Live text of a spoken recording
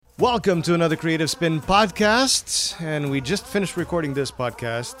Welcome to another Creative Spin podcast, and we just finished recording this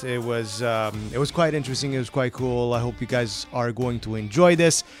podcast. It was quite interesting. It was quite cool. I hope you guys are going to enjoy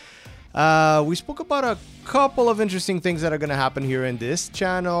this. We spoke about a couple of interesting things that are going to happen here in this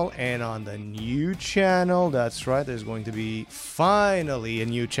channel and on the new channel. That's right. There's going to be finally a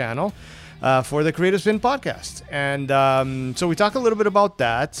new channel for the Creative Spin podcast, and so we talk a little bit about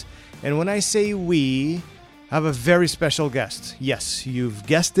that. And when I say we, have a very special guest. Yes, you've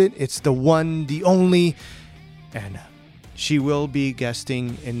guessed it. It's the one, the only, Anna. She will be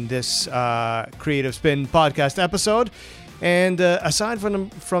guesting in this Creative Spin podcast episode. And aside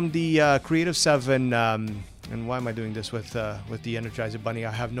from the Creative 7, and why am I doing this with the Energizer Bunny?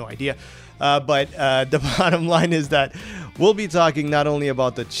 I have no idea. But the bottom line is that we'll be talking not only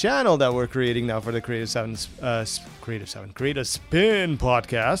about the channel that we're creating now for the Creative Spin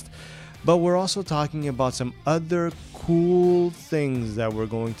podcast, but we're also talking about some other cool things that we're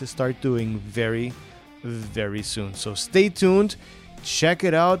going to start doing very, very soon. So stay tuned, check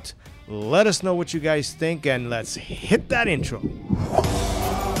it out, let us know what you guys think, and let's hit that intro.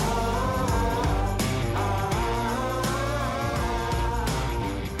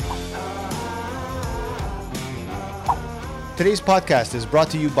 Today's podcast is brought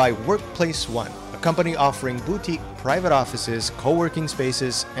to you by Workplace One, a company offering boutique private offices, co-working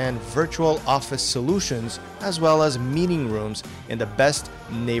spaces, and virtual office solutions, as well as meeting rooms in the best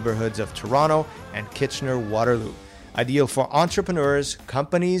neighborhoods of Toronto and Kitchener-Waterloo. Ideal for entrepreneurs,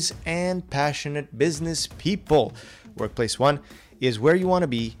 companies, and passionate business people. Workplace One is where you want to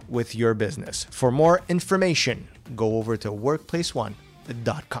be with your business. For more information, go over to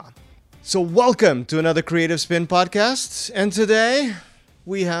workplaceone.com. So welcome to another Creative Spin podcast, and today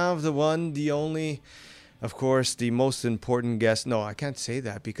we have the one, the only, of course, the most important guest. No, I can't say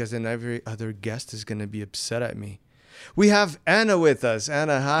that because then every other guest is going to be upset at me. We have Anna with us.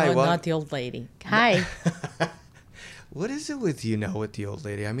 Anna, hi. Oh, not the old lady. Hi. What is it with you now with the old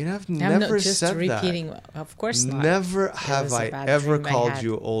lady? I mean, I've never just said repeating. that. Of course not. Never have I ever called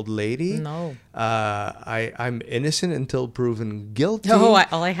you old lady. No. I'm innocent until proven guilty. No,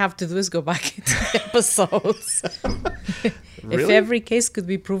 all I have to do is go back into the episodes. Really? If every case could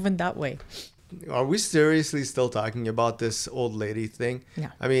be proven that way. Are we seriously still talking about this old lady thing? No.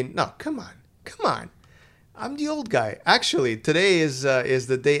 I mean, no, come on. I'm the old guy. Actually, today is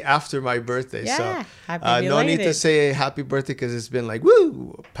the day after my birthday. Yeah, so happy no need to belated. say happy birthday because it's been like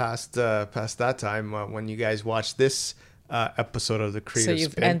past that time when you guys watch this episode of the Creative So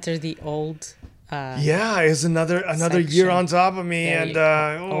you've Spin. entered the old. Yeah, it's another year on top of me, There and you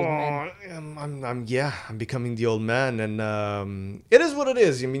go. I'm becoming the old man, and it is what it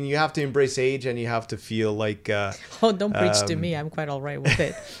is. I mean, you have to embrace age, and you have to feel like. Oh, don't preach to me. I'm quite all right with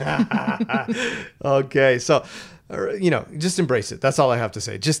it. Okay, so just embrace it. That's all I have to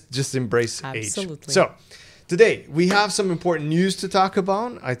say. Just embrace age. Absolutely. So today we have some important news to talk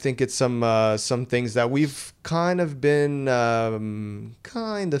about. I think it's some things that we've kind of been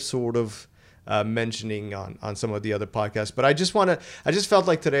sort of mentioning on some of the other podcasts, but I just felt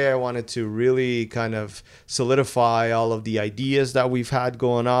like today I wanted to really kind of solidify all of the ideas that we've had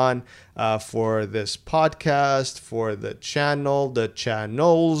going on for this podcast, for the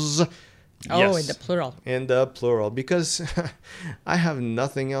channels. Oh, Yes, in the plural. because I have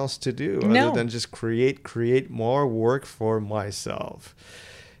nothing else to do No. other than just create more work for myself.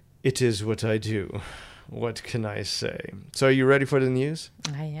 It is what I do. What can I say? So are you ready for the news?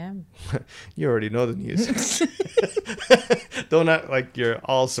 I am. You already know the news. Don't act like you're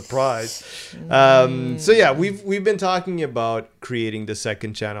all surprised. So yeah, we've been talking about creating the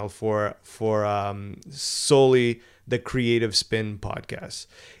second channel for solely the Creative Spin podcast.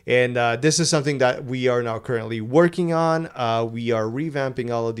 And this is something that we are now currently working on. We are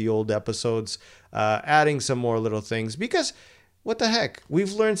revamping all of the old episodes, adding some more little things because what the heck?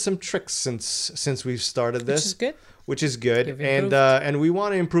 We've learned some tricks since we've started this. Which is good. You've And improved. and we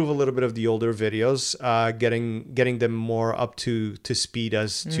want to improve a little bit of the older videos, getting them more up to speed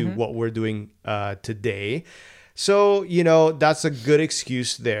as to what we're doing today. So, that's a good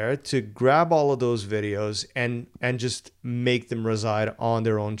excuse there to grab all of those videos and just make them reside on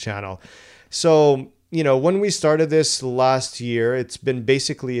their own channel. So, when we started this last year, it's been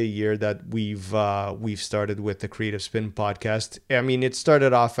basically a year that we've started with the Creative Spin podcast. I mean, it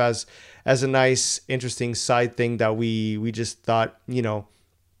started off as a nice, interesting side thing that we just thought,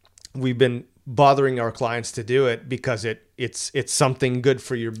 we've been bothering our clients to do it because it's something good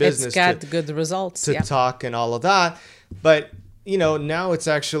for your business. It's got good results. To talk and all of that. But, now it's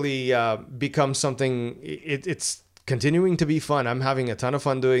actually become something, it's continuing to be fun. I'm having a ton of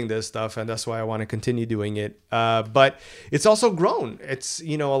fun doing this stuff, and that's why I want to continue doing it. But it's also grown. It's,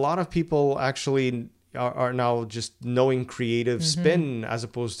 a lot of people actually are now just knowing Creative Spin as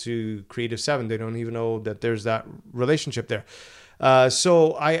opposed to Creative 7. They don't even know that there's that relationship there.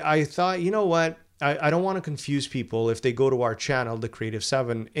 So I thought, you know what? I don't want to confuse people if they go to our channel, the Creative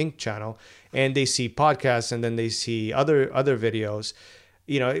 7 Inc. channel, and they see podcasts and then they see other videos.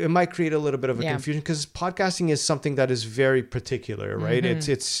 It might create a little bit of a confusion, because podcasting is something that is very particular, right?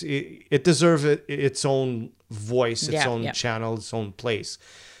 It deserves its own voice, its own channel, its own place.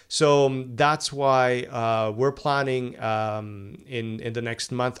 So that's why we're planning in the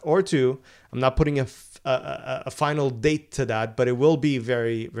next month or two. I'm not putting a final date to that, but it will be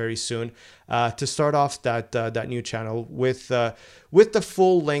very, very soon, to start off that new channel with the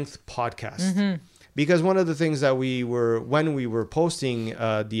full length podcast. Because one of the things that when we were posting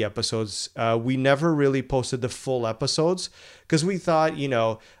the episodes, we never really posted the full episodes, because we thought, we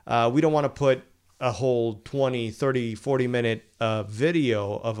don't want to put a whole 20, 30, 40 minute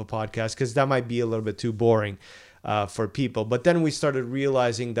video of a podcast, because that might be a little bit too boring for people. But then we started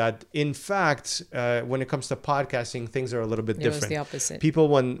realizing that, in fact, when it comes to podcasting, things are a little bit different. It was the opposite. People,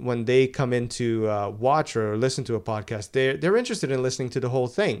 when they come in to watch or listen to a podcast, they're interested in listening to the whole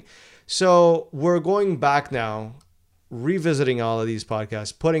thing. So we're going back now, revisiting all of these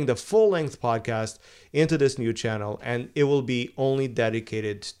podcasts, putting the full-length podcast into this new channel, and it will be only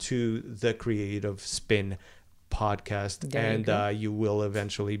dedicated to the Creative Spin podcast. You will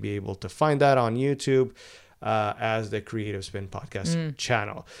eventually be able to find that on YouTube as the Creative Spin podcast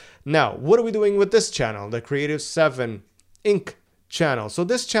channel. Now, what are we doing with this channel, the Creative 7 Inc. channel? So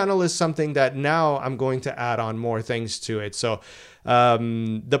this channel is something that now I'm going to add on more things to it. So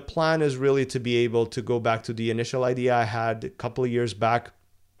the plan is really to be able to go back to the initial idea I had a couple of years back,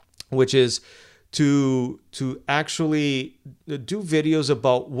 which is to actually do videos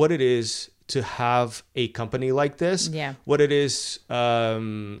about what it is to have a company like this, what it is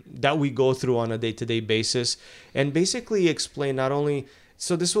that we go through on a day-to-day basis, and basically explain not only,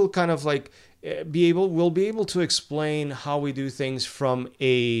 so this will kind of like we'll be able to explain how we do things from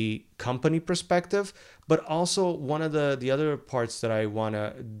a company perspective, but also one of the other parts that I want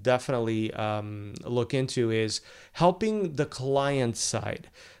to definitely look into is helping the client side.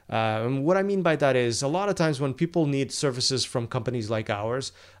 And what I mean by that is, a lot of times when people need services from companies like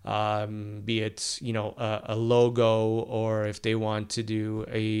ours, be it, a logo, or if they want to do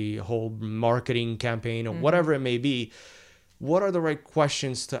a whole marketing campaign or whatever it may be, what are the right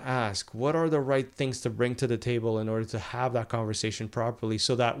questions to ask? What are the right things to bring to the table in order to have that conversation properly,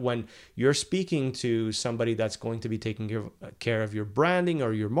 so that when you're speaking to somebody that's going to be taking care of your branding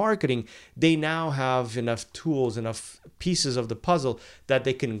or your marketing, they now have enough tools, enough pieces of the puzzle that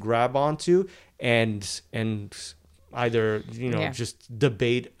they can grab onto and either, just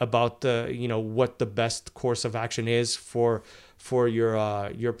debate about what the best course of action is for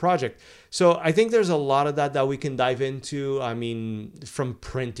your project. So I think there's a lot of that we can dive into. I mean, from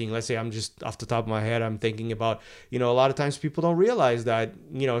printing, let's say, I'm just off the top of my head, I'm thinking about, a lot of times people don't realize that,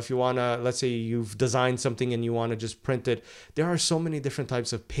 if you want to, let's say you've designed something and you want to just print it, there are so many different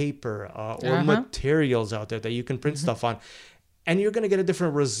types of paper or materials out there that you can print stuff on. And you're going to get a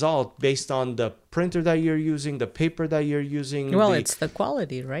different result based on the printer that you're using, the paper that you're using. Well, it's the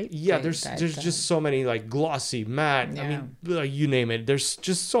quality, right? Yeah, there's just so many, like glossy, matte. I mean, you name it. There's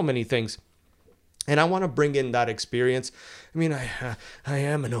just so many things. And I want to bring in that experience. I mean, I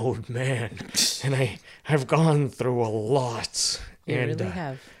am an old man, and I've gone through a lot. You really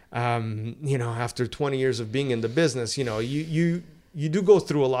have. After 20 years of being in the business, you do go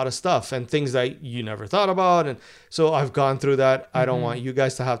through a lot of stuff and things that you never thought about. And so I've gone through that. I don't want you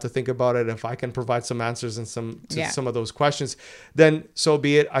guys to have to think about it. If I can provide some answers and some of those questions, then so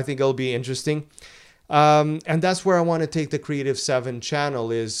be it. I think it'll be interesting. And that's where I want to take the Creative 7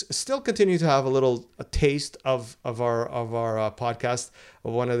 channel, is still continue to have a taste of our podcast.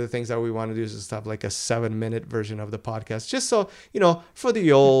 One of the things that we want to do is just have like a 7-minute version of the podcast, just so, for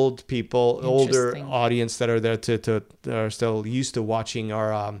the old people, older audience that are there that are still used to watching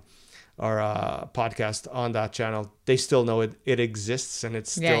our podcast on that channel, they still know it exists and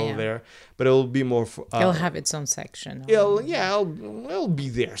it's still there, but it'll be more it'll have its own section. It'll be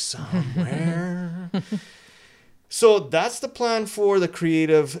there somewhere. So that's the plan for the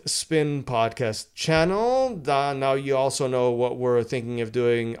Creative Spin podcast channel. Now you also know what we're thinking of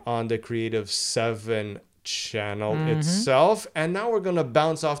doing on the Creative 7 channel itself. And now we're going to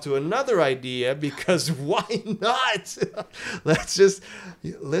bounce off to another idea, because why not? Let's just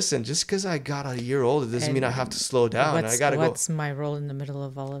listen. Just because I got a year older doesn't mean I have to slow down. I gotta go. What's my role in the middle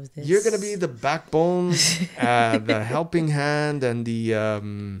of all of this? You're going to be the backbone, the helping hand, and the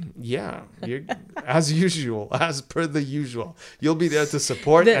you're, as usual, as per the usual, you'll be there to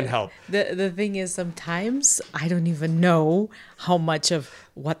support and help. The thing is, sometimes I don't even know how much of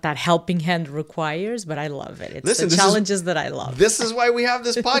what that helping hand requires, but I love it. It's the challenges that I love. This is why we have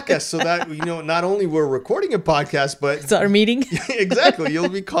this podcast, so that, not only we're recording a podcast, but it's our meeting. Exactly. You'll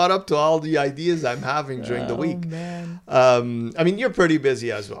be caught up to all the ideas I'm having during the week. Man. I mean, you're pretty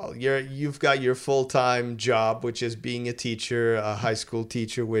busy as well. You've got your full-time job, which is being a teacher, a high school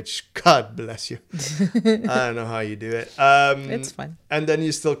teacher, which, God bless you. I don't know how you do it. It's fun. And then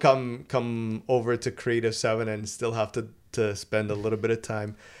you still come over to Creative 7 and still have to spend a little bit of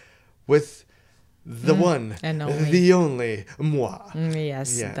time with the one and only. The only moi.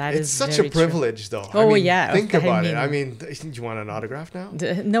 Yes, yeah. that it's is such very a privilege, true. Though. Oh, yeah. Think about it. I mean, do you want an autograph now?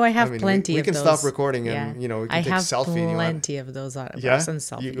 No, I have plenty of those. We can stop recording and, we can take a selfie. I have plenty of those autographs and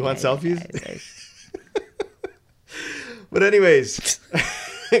selfies. You want selfies? But anyways,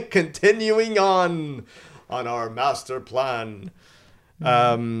 continuing on our master plan.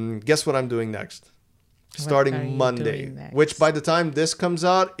 Guess what I'm doing next? Starting Monday, which by the time this comes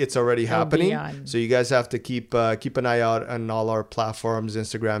out, it's already happening. So you guys have to keep an eye out on all our platforms: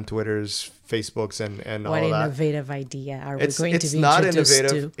 Instagram, Twitters, Facebooks, and all that. What innovative idea are we going to be It's not introduced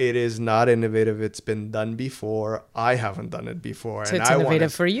innovative. to? It is not innovative. It's been done before. I haven't done it before. So it's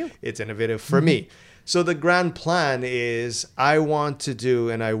innovative for you. It's innovative for me. So the grand plan is I want to do,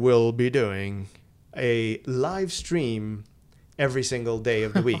 and I will be doing, a live stream every single day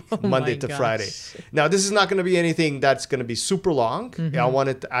of the week, Monday to Friday. Now, this is not going to be anything that's going to be super long. I want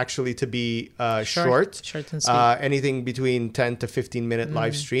it actually to be short and sweet. Anything between 10 to 15 minute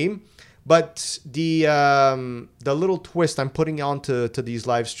live stream. But the little twist I'm putting onto these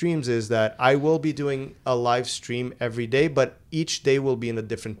live streams is that I will be doing a live stream every day, but each day will be in a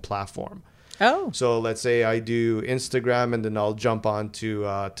different platform. Oh. So let's say I do Instagram, and then I'll jump on to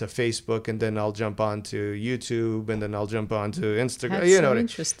Facebook, and then I'll jump on to YouTube, and then I'll jump on to Instagram. That's so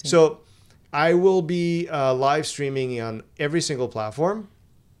interesting. So I will be live streaming on every single platform.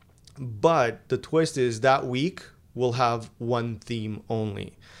 But the twist is that week we'll have one theme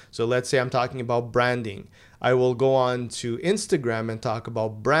only. So let's say I'm talking about branding. I will go on to Instagram and talk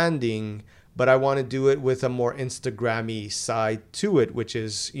about branding, but I want to do it with a more Instagram-y side to it, which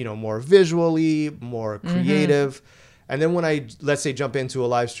is, more visually, more creative. And then when I, let's say, jump into a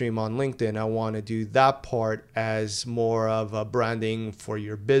live stream on LinkedIn, I want to do that part as more of a branding for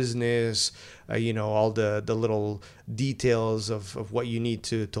your business, all the little details of what you need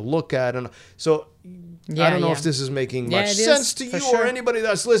to look at. And so I don't know if this is making much sense to you or anybody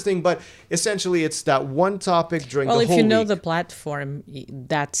that's listening, but essentially it's that one topic during the whole week. Well, if you know the platform,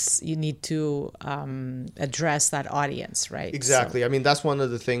 you need to address that audience, right? Exactly. So. I mean, that's one of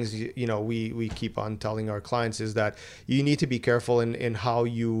the things, we keep on telling our clients is that you need to be careful in how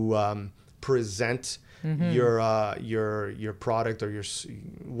you present your product or your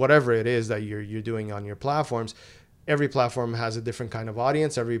whatever it is that you're doing on your platforms. Every platform has a different kind of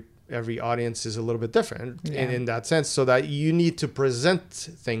audience. Every audience is a little bit different in that sense, so that you need to present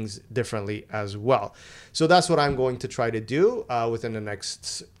things differently as well. So that's what I'm going to try to do within the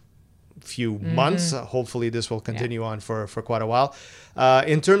next few months. Hopefully this will continue on for quite a while.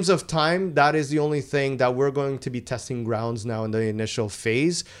 In terms of time, that is the only thing that we're going to be testing grounds now in the initial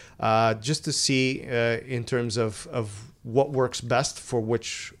phase, just to see in terms of what works best for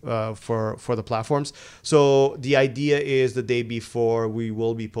which for the platforms. So the idea is the day before we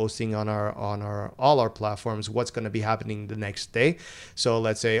will be posting on all our platforms what's going to be happening the next day. So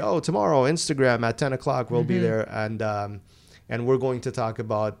let's say, tomorrow Instagram at 10 o'clock we'll be there, and we're going to talk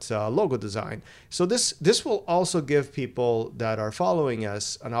about logo design. So this will also give people that are following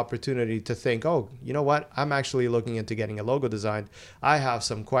us an opportunity to think, you know what? I'm actually looking into getting a logo designed. I have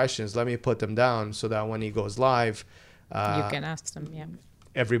some questions. Let me put them down so that when he goes live, you can ask them,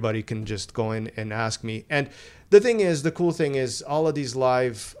 everybody can just go in and ask me. And the cool thing is all of these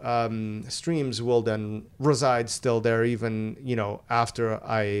live streams will then reside still there even, after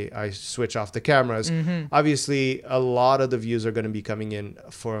I switch off the cameras. Obviously, a lot of the views are going to be coming in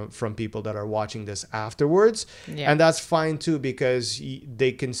from people that are watching this afterwards. And that's fine too, because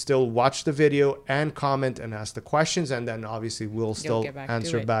they can still watch the video and comment and ask the questions. And then obviously we'll still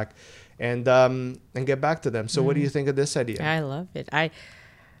answer back and get back to them. So what do you think of this idea? I love it.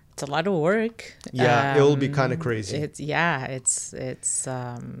 It's a lot of work. Yeah, it will be kind of crazy. It's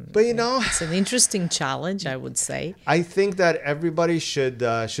But you know, it's an interesting challenge, I would say. I think that everybody should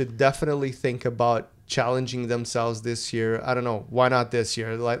definitely think about challenging themselves this year. I don't know, why not this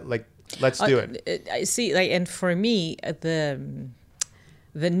year? Like let's do it. I see, like, and for me,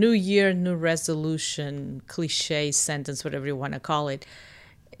 the new year, new resolution, cliche sentence, whatever you want to call it,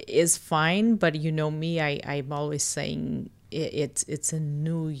 is fine. But you know me, I'm always saying it's a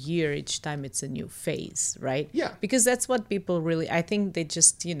new year each time. It's a new phase, right? Yeah. Because that's what people really, I think they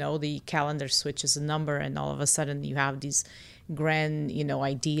just, the calendar switches a number and all of a sudden you have these grand,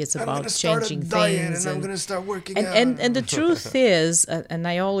 ideas about changing things. And I'm going to start working and, out. And the truth is, and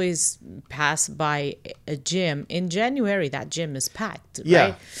I always pass by a gym, in January that gym is packed, yeah.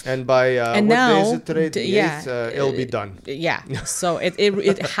 right? And by and what now, day is it today? The 8th, it'll be done. Yeah. So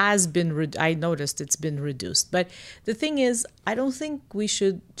it has been, I noticed it's been reduced. But the thing is, I don't think we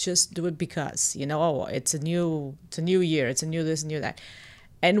should just do it because, it's a new year, it's a new this, new that.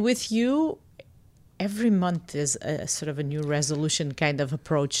 And with you, every month is a sort of a new resolution kind of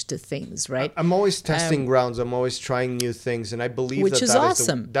approach to things, right? I'm always testing grounds. I'm always trying new things. And I believe which is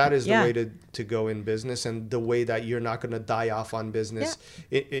awesome. That is the way to go in business, and the way that you're not going to die off on business.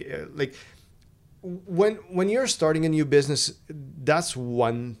 Yeah. Like when you're starting a new business, that's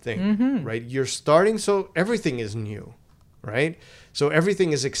one thing, right? You're starting, so everything is new, right? So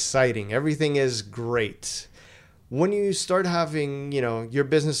everything is exciting. Everything is great. When you start having, your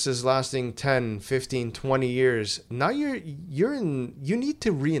business is lasting 10, 15, 20 years, now you need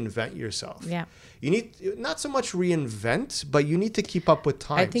to reinvent yourself. Yeah. You need not so much reinvent, but you need to keep up with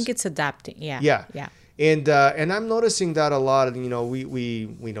times. I think it's adapting. Yeah. Yeah. Yeah. And I'm noticing that a lot. We know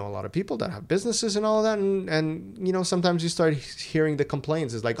a lot of people that have businesses and all of that, and sometimes you start hearing the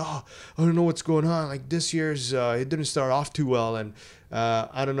complaints. It's like, oh, I don't know what's going on. Like this year's it didn't start off too well, and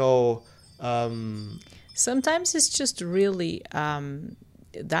I don't know. Sometimes it's just really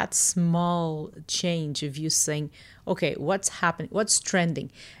that small change of you saying, okay, what's happening? What's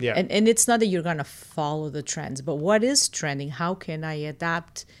trending? Yeah. And it's not that you're going to follow the trends, but what is trending? How can I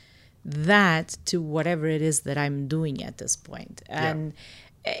adapt that to whatever it is that I'm doing at this point? And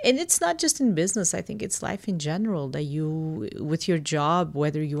it's not just in business. I think it's life in general, that you, with your job,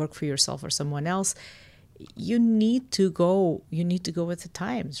 whether you work for yourself or someone else, you need to go with the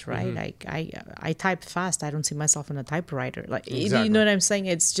times, right? Mm-hmm. Like I type fast. I don't see myself on a typewriter. Like, exactly. You know what I'm saying?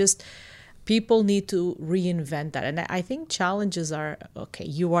 It's just people need to reinvent that. And I think challenges are, okay,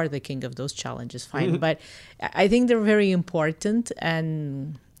 you are the king of those challenges, fine. But I think they're very important,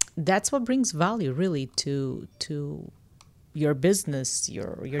 and that's what brings value really to your business,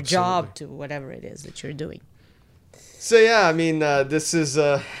 your Absolutely. job, to whatever it is that you're doing. So yeah, I mean, this is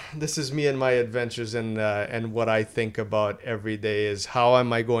me and my adventures, and what I think about every day is how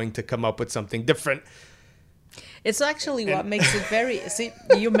am I going to come up with something different. It's actually what makes it very. See,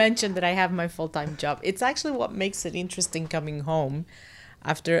 you mentioned that I have my full-time job. It's actually what makes it interesting coming home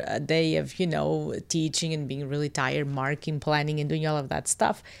after a day of teaching and being really tired, marking, planning, and doing all of that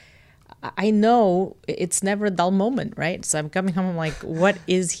stuff. I know it's never a dull moment, right? So I'm coming home, I'm like, what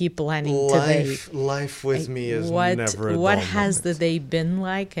is he planning today? Life with me is never a dull moment. What has the day been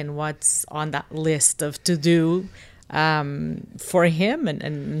like, and what's on that list of to do for him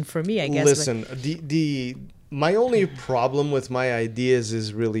and for me, I guess. Listen, my only problem with my ideas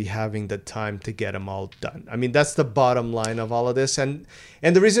is really having the time to get them all done. I mean, that's the bottom line of all of this. And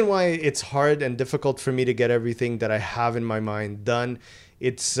the reason why it's hard and difficult for me to get everything that I have in my mind done,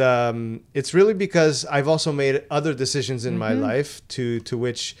 it's really because I've also made other decisions in my life to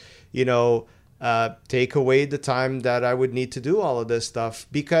which, take away the time that I would need to do all of this stuff,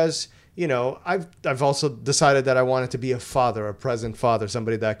 because I've also decided that I wanted to be a father, a present father,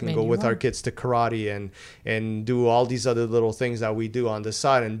 somebody that can go with our kids to karate and do all these other little things that we do on the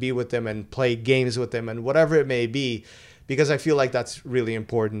side, and be with them and play games with them and whatever it may be. Because I feel like that's really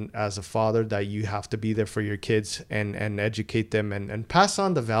important as a father, that you have to be there for your kids and educate them and pass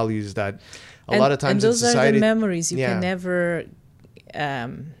on the values that a lot of times in society. And those are the memories you can never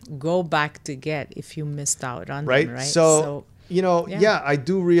go back to get if you missed out on them, right? So I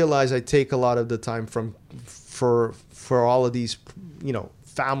do realize I take a lot of the time for all of these,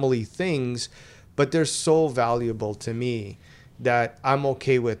 family things, but they're so valuable to me that I'm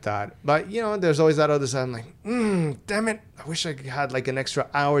okay with that. But, there's always that other side. I'm like, damn it, I wish I had like an extra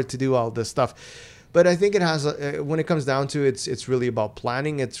hour to do all this stuff. But I think it has, when it comes down to it, it's really about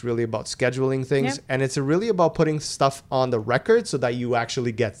planning. It's really about scheduling things. And it's really about putting stuff on the record so that you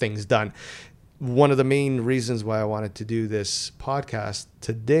actually get things done. one of the main reasons why I wanted to do this podcast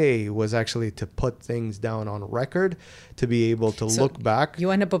today was actually to put things down on record, to be able to look back. You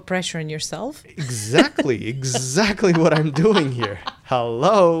want to put pressure on yourself? Exactly what I'm doing here.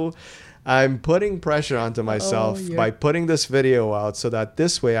 Hello. I'm putting pressure onto myself by putting this video out so that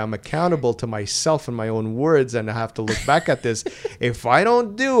this way I'm accountable to myself and my own words, and I have to look back at this. If I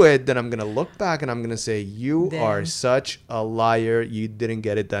don't do it, then I'm going to look back and I'm going to say, you are such a liar. You didn't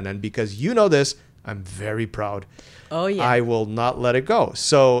get it done. And because you know this, I'm very proud. Oh, yeah. I will not let it go.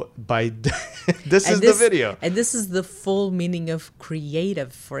 So by this is the video. And this is the full meaning of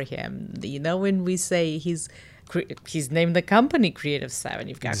creative for him. You know, when we say he's named the company Creative 7.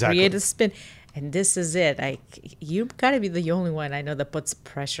 You've got Creative Spin. And this is it. Like, you've got to be the only one I know that puts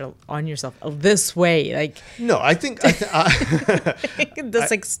pressure on yourself this way. Like, no, I think this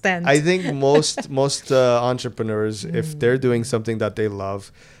extent. I think most entrepreneurs, if they're doing something that they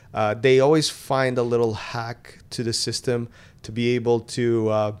love, they always find a little hack to the system to be able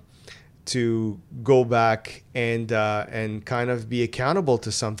to go back and kind of be accountable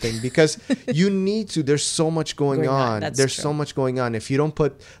to something, because you need to. There's so much going on. There's so much going on. If you don't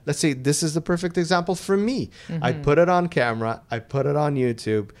put, let's say this is the perfect example for me. I put it on camera. I put it on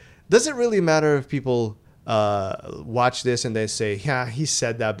YouTube. Does it really matter if people watch this and they say, yeah, he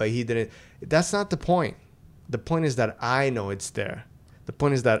said that, but he didn't? That's not the point. The point is that I know it's there. The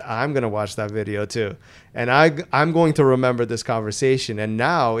point is that I'm going to watch that video too. And I'm going to remember this conversation. And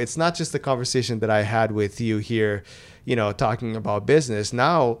now it's not just the conversation that I had with you here, you know, talking about business.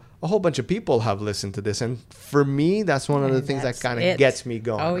 Now a whole bunch of people have listened to this. And for me, that's one of the things that kind of gets me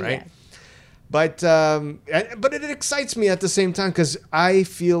going, right? Yeah. But it excites me at the same time, because I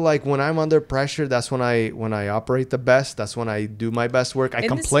feel like when I'm under pressure, that's when I operate the best. That's when I do my best work. I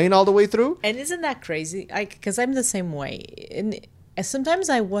complain all the way through. And isn't that crazy? Because I'm the same way. And sometimes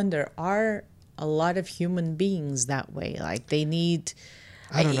I wonder, are a lot of human beings that way? Like, they need...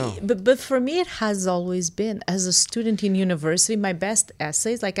 I don't know. But for me, it has always been. As a student in university, my best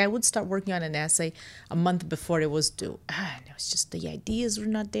essays, like I would start working on an essay a month before it was due. And it was just the ideas were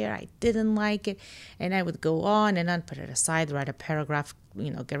not there. I didn't like it. And I would go on and on, put it aside, write a paragraph,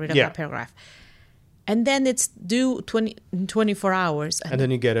 get rid of that paragraph. And then it's due 24 hours. And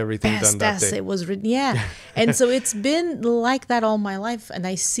then you get everything done that day. It was written, And so it's been like that all my life. And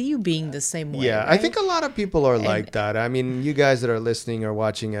I see you being the same way. Yeah, right? I think a lot of people are like that. I mean, you guys that are listening or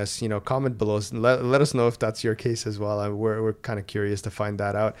watching us, comment below. Let us know if that's your case as well. We're kind of curious to find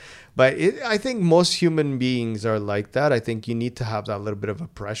that out. But I think most human beings are like that. I think you need to have that little bit of a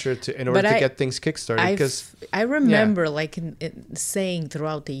pressure in order to get things kickstarted. Because I remember saying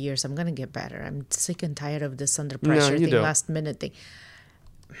throughout the years, I'm going to get better. I'm sick and tired of this under pressure thing, last minute thing.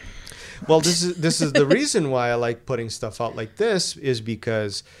 Well, this is the reason why I like putting stuff out like this, is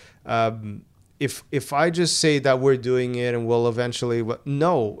because if I just say that we're doing it and we'll eventually,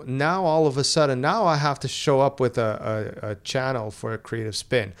 now all of a sudden, now I have to show up with a channel for a Creative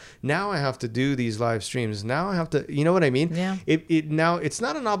Spin. Now I have to do these live streams. Now I have to, you know what I mean? Yeah. Now it's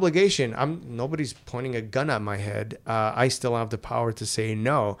not an obligation. Nobody's pointing a gun at my head. I still have the power to say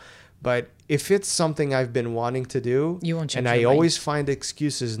no. But if it's something I've been wanting to do, and I always find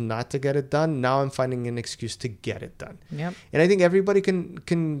excuses not to get it done, now I'm finding an excuse to get it done. Yep. And I think everybody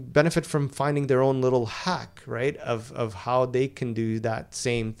can benefit from finding their own little hack, right, of how they can do that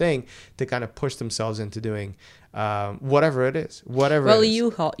same thing to kind of push themselves into doing whatever it is. Well,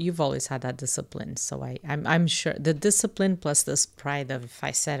 you've always had that discipline, so I'm sure the discipline plus this pride of, if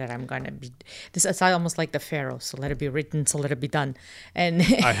I said it, I'm gonna be this. It's almost like the Pharaoh. So let it be written, so let it be done. And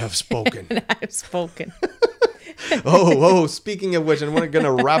I have spoken. I have spoken. Oh, speaking of which, and we're going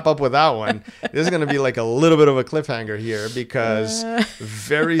to wrap up with that one. This is going to be like a little bit of a cliffhanger here, because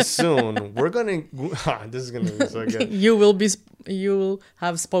very soon we're going to, this is going to be so good. You will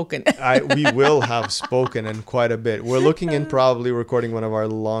have spoken. We will have spoken, and quite a bit. We're looking in probably recording one of our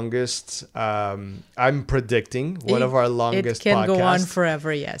longest, I'm predicting one of our longest podcasts. It can go on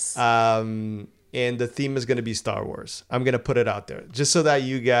forever, yes. And the theme is going to be Star Wars. I'm going to put it out there just so that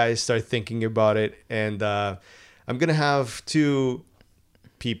you guys start thinking about it. And I'm going to have two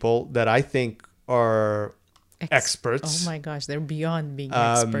people that I think are experts. Oh my gosh, they're beyond being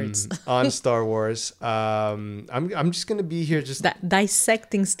experts on Star Wars. I'm just going to be here just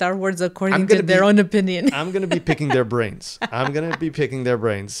dissecting Star Wars according to their own opinion. I'm going to be picking their brains.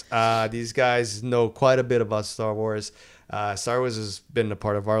 These guys know quite a bit about Star Wars. Star Wars has been a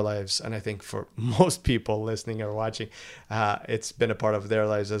part of our lives, and I think for most people listening or watching, it's been a part of their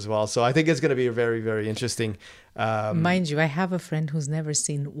lives as well. So I think it's going to be very, very interesting. Mind you, I have a friend who's never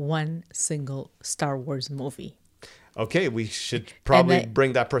seen one single Star Wars movie. Okay, we should probably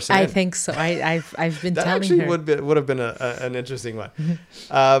bring that person in. I think so. I've been That telling actually her. would have been an interesting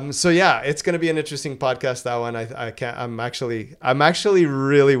one. So yeah, it's going to be an interesting podcast. That one, I can't. I'm actually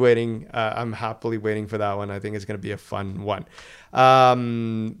really waiting. I'm happily waiting for that one. I think it's going to be a fun one.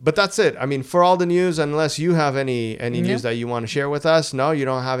 But that's it. I mean, for all the news, unless you have any news that you want to share with us, no, you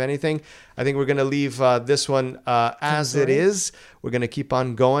don't have anything. I think we're going to leave this one as it is. We're going to keep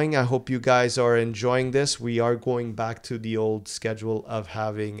on going. I hope you guys are enjoying this. We are going back to the old schedule of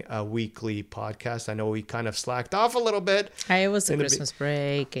having a weekly podcast. I know we kind of slacked off a little bit. It was a Christmas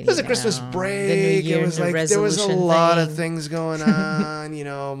break. It was a Christmas break. It was like there was a lot of things going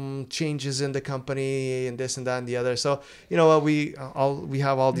on, changes in the company and this and that and the other. So, you know what, we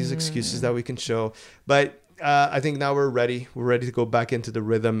have all these excuses that we can show. But I think now we're ready. We're ready to go back into the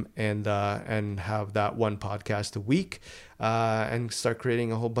rhythm and have that one podcast a week, and start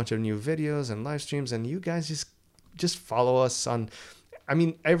creating a whole bunch of new videos and live streams. And you guys just follow us on, I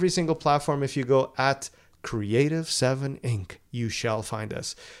mean, every single platform. If you go at Creative 7 Inc., you shall find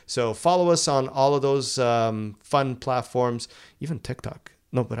us. So follow us on all of those fun platforms, even TikTok.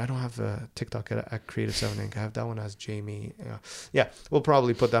 No, but I don't have a TikTok at Creative 7 Inc. I have that one as Jamie. Yeah, we'll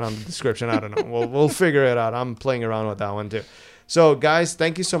probably put that on the description. I don't know. We'll figure it out. I'm playing around with that one too. So, guys,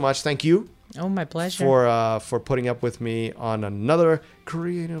 thank you so much. Thank you. Oh, my pleasure. For putting up with me on another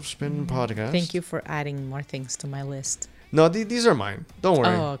Creative Spin podcast. Thank you for adding more things to my list. No, these are mine. Don't worry.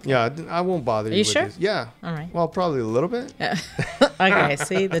 Oh, okay. Yeah, I won't bother you. Are you with sure? These. Yeah. All right. Well, probably a little bit. Okay,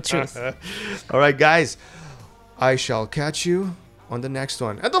 see the truth. All right, guys. I shall catch you on the next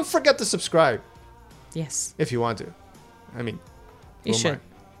one. And don't forget to subscribe. Yes. If you want to. I mean, You should.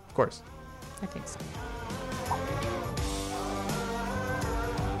 Of course. I think so.